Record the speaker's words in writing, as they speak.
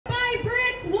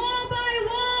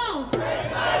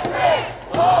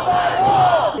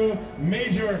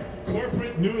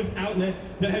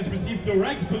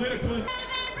direct political...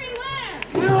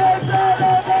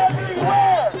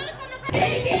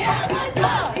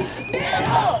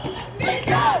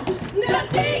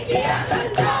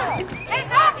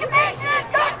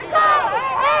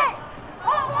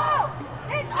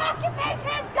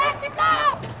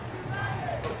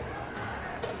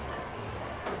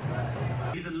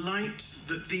 The light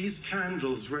that these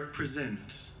candles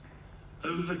represent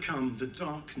overcome the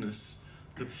darkness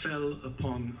that fell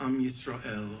upon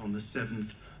Yisrael on the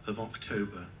 7th of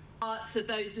October. Hearts of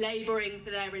those labouring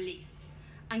for their release,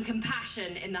 and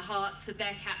compassion in the hearts of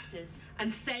their captors,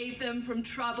 and save them from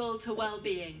trouble to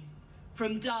well-being,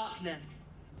 from darkness.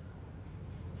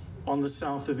 On the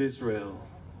south of Israel,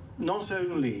 not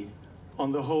only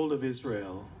on the whole of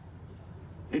Israel,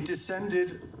 it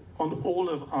descended on all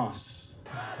of us.